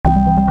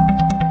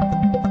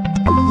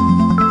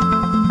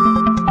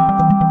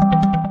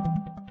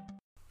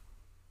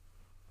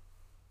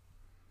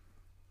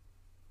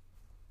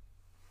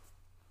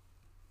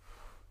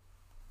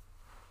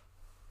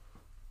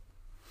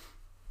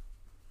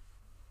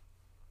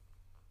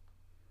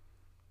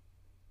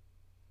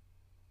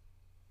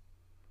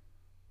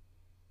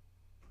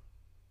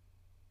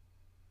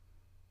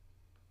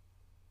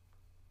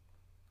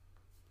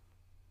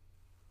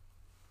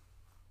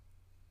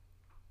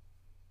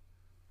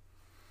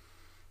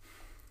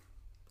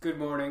Good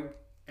morning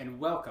and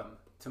welcome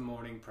to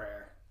morning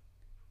prayer.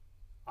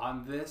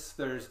 On this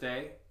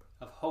Thursday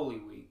of Holy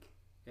Week,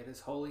 it is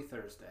Holy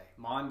Thursday,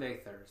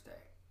 Maundy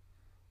Thursday.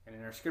 And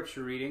in our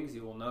scripture readings,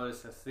 you will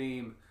notice a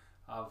theme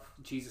of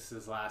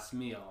Jesus' last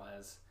meal,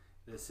 as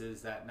this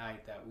is that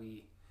night that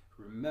we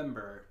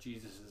remember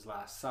Jesus'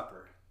 Last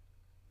Supper.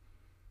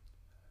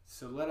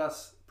 So let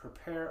us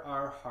prepare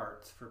our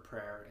hearts for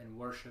prayer and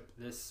worship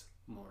this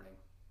morning.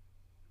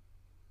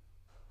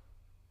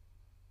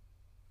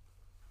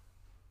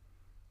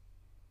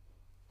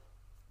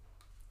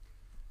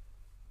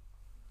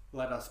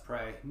 Let us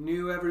pray.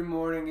 New every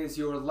morning is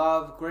your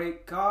love,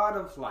 great God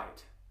of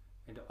light,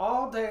 and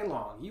all day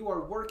long you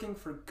are working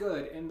for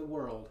good in the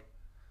world.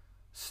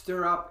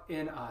 Stir up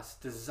in us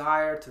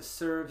desire to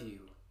serve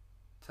you,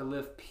 to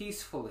live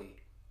peacefully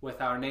with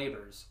our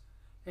neighbors,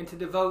 and to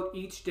devote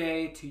each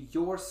day to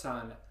your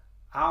Son,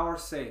 our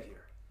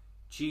Savior,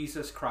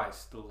 Jesus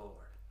Christ the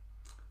Lord.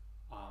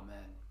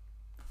 Amen.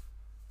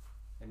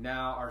 And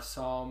now our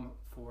psalm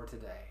for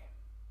today.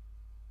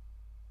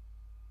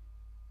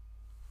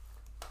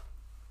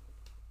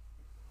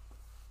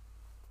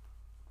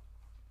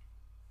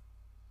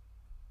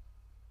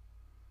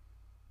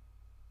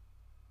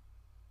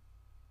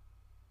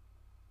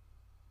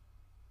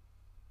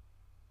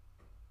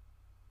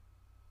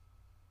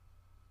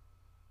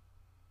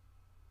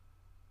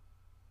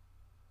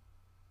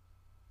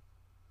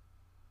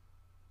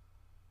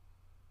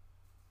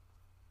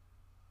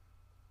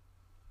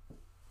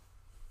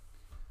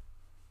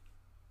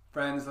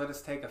 Friends, let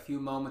us take a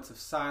few moments of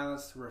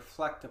silence to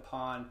reflect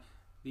upon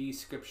these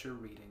scripture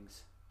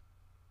readings.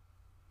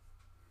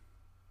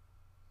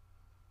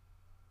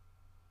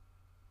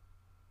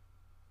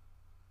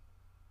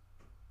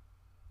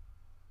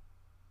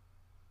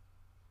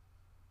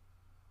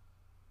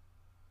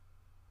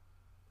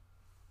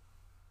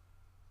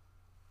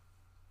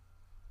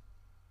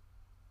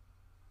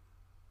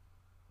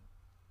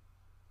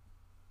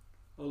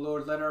 O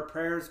Lord, let our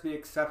prayers be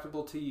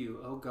acceptable to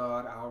you, O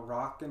God, our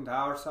rock and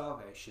our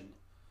salvation.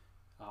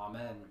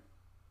 Amen.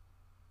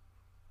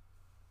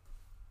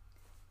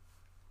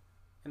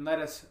 And let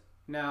us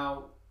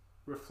now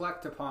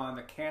reflect upon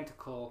the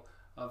canticle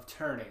of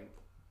turning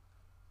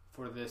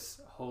for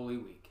this Holy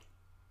Week.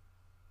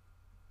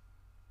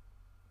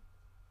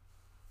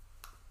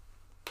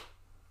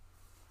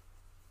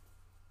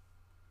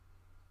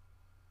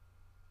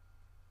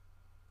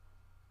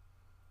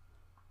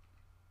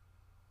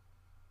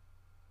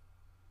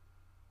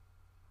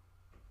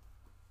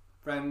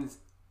 Friends,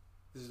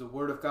 this is the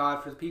word of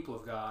God for the people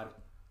of God.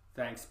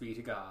 Thanks be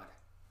to God.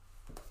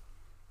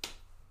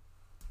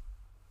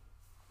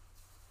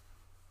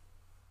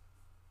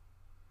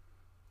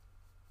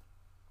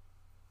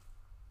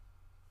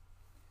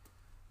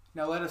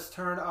 Now let us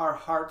turn our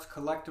hearts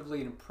collectively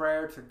in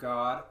prayer to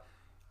God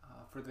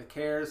for the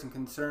cares and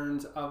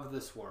concerns of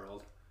this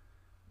world.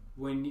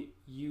 When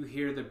you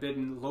hear the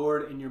bidden,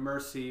 Lord, in your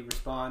mercy,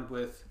 respond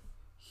with,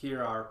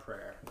 hear our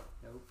prayer.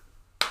 Nope.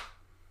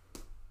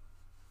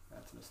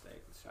 That's a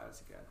mistake. Let's try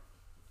this again.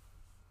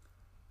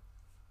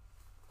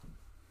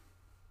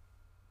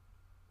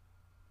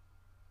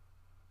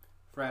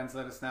 Friends,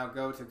 let us now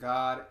go to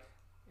God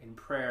in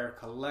prayer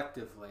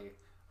collectively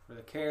for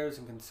the cares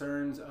and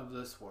concerns of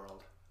this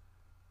world.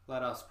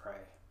 Let us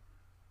pray.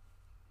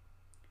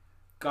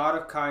 God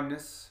of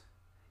kindness,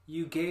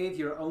 you gave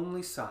your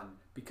only Son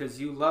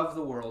because you love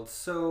the world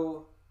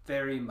so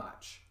very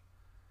much.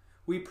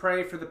 We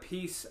pray for the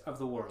peace of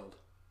the world.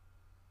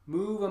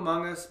 Move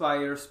among us by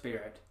your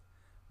Spirit.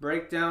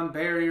 Break down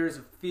barriers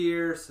of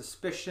fear,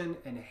 suspicion,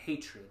 and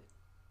hatred.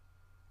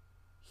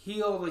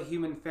 Heal the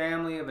human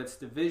family of its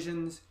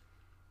divisions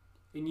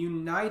and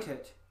unite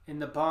it in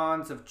the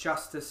bonds of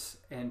justice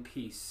and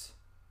peace.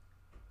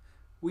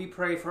 We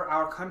pray for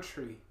our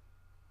country.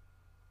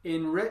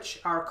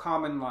 Enrich our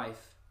common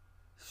life.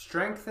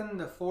 Strengthen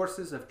the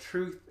forces of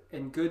truth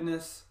and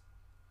goodness.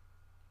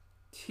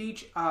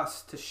 Teach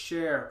us to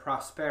share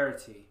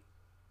prosperity,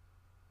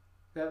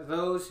 that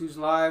those whose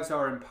lives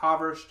are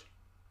impoverished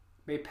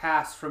may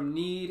pass from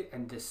need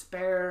and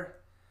despair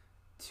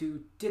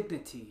to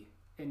dignity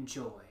and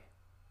joy.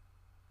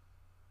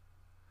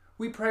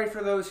 We pray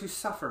for those who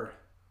suffer.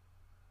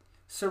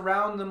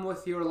 Surround them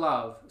with your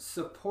love.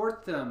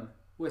 Support them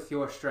with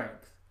your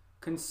strength.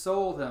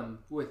 Console them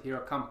with your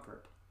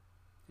comfort.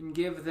 And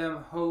give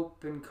them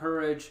hope and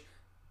courage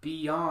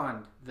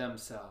beyond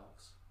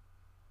themselves.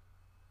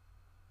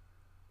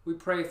 We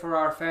pray for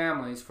our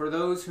families, for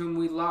those whom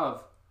we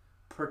love.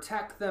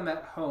 Protect them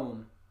at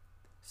home.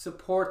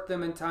 Support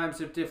them in times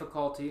of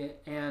difficulty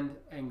and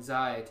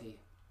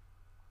anxiety,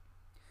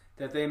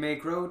 that they may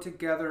grow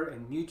together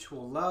in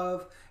mutual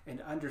love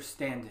and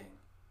understanding,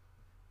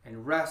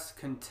 and rest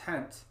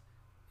content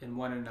in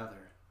one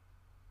another.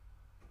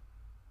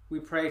 We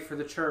pray for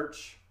the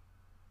church.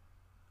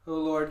 O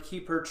Lord,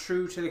 keep her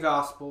true to the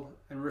gospel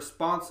and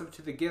responsive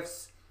to the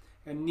gifts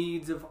and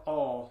needs of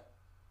all.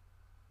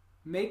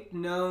 Make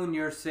known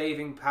your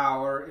saving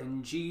power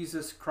in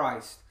Jesus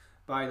Christ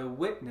by the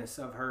witness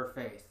of her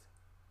faith,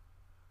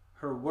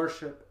 her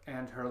worship,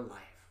 and her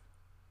life.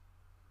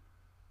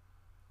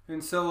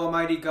 And so,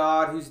 Almighty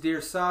God, whose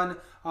dear Son,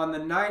 on the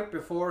night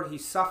before he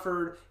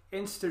suffered,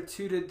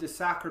 instituted the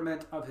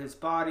sacrament of his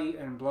body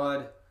and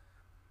blood,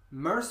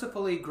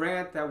 mercifully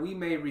grant that we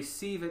may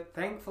receive it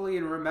thankfully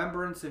in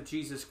remembrance of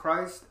Jesus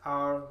Christ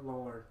our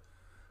Lord,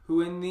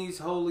 who in these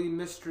holy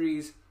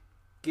mysteries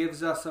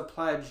gives us a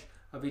pledge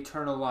of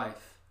eternal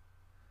life,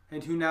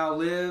 and who now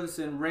lives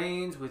and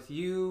reigns with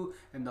you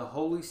and the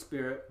Holy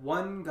Spirit,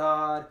 one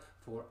God,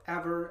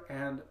 forever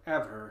and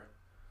ever.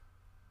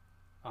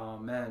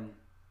 Amen.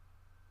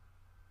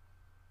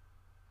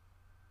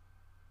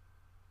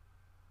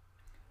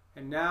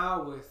 And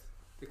now, with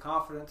the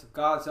confidence of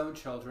God's own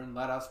children,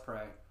 let us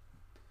pray.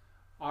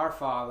 Our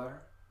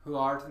Father, who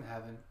art in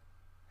heaven,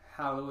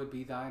 hallowed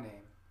be thy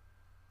name.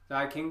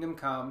 Thy kingdom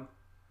come,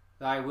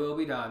 thy will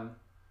be done,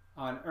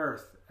 on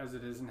earth as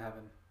it is in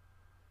heaven.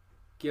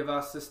 Give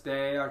us this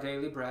day our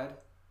daily bread,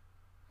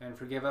 and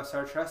forgive us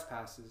our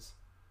trespasses,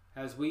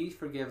 as we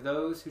forgive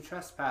those who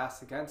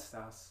trespass against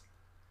us.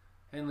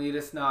 And lead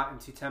us not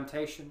into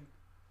temptation,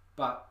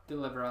 but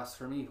deliver us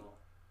from evil.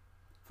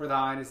 For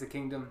thine is the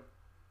kingdom,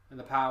 and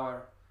the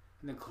power,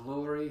 and the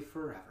glory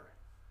forever.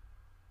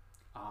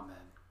 Amen.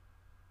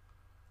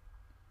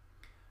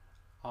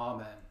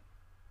 Amen.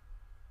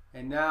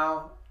 And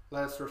now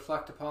let us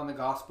reflect upon the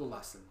gospel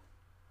lesson.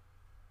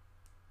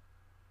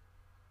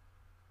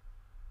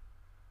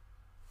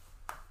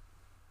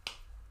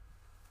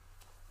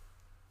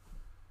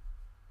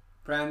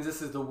 Friends,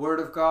 this is the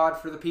word of God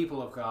for the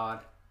people of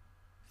God.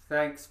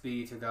 Thanks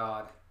be to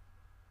God.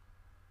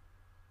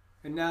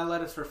 And now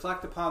let us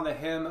reflect upon the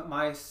hymn,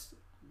 My...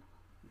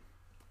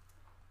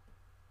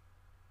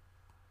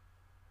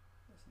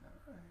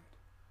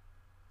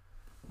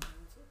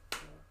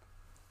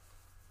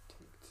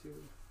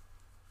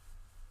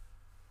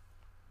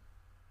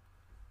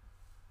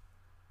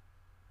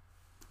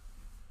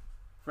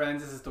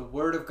 Friends, this is the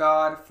word of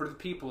God for the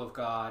people of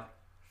God.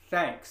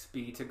 Thanks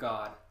be to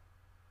God.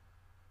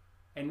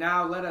 And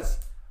now let us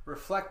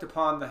reflect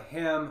upon the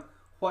hymn,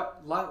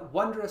 What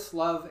wondrous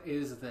love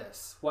is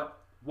this? What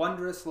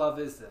wondrous love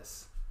is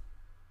this?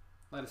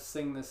 Let us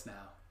sing this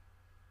now.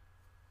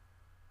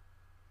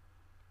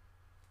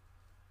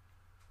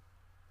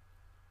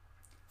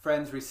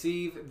 Friends,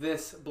 receive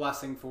this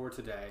blessing for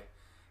today.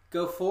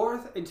 Go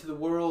forth into the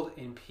world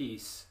in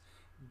peace.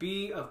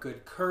 Be of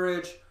good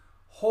courage.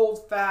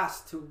 Hold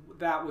fast to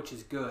that which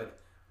is good.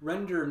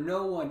 Render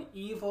no one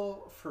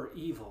evil for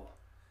evil.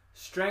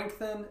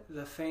 Strengthen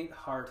the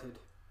faint-hearted.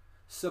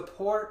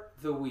 Support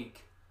the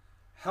weak.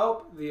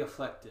 Help the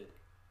afflicted.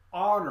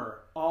 Honor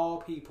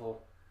all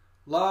people.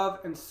 Love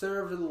and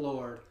serve the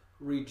Lord,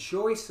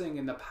 rejoicing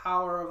in the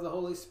power of the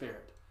Holy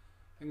Spirit.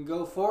 And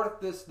go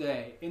forth this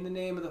day in the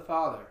name of the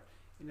Father,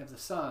 and of the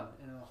Son,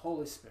 and of the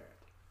Holy Spirit.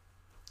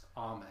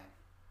 Amen.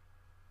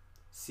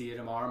 See you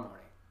tomorrow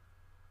morning.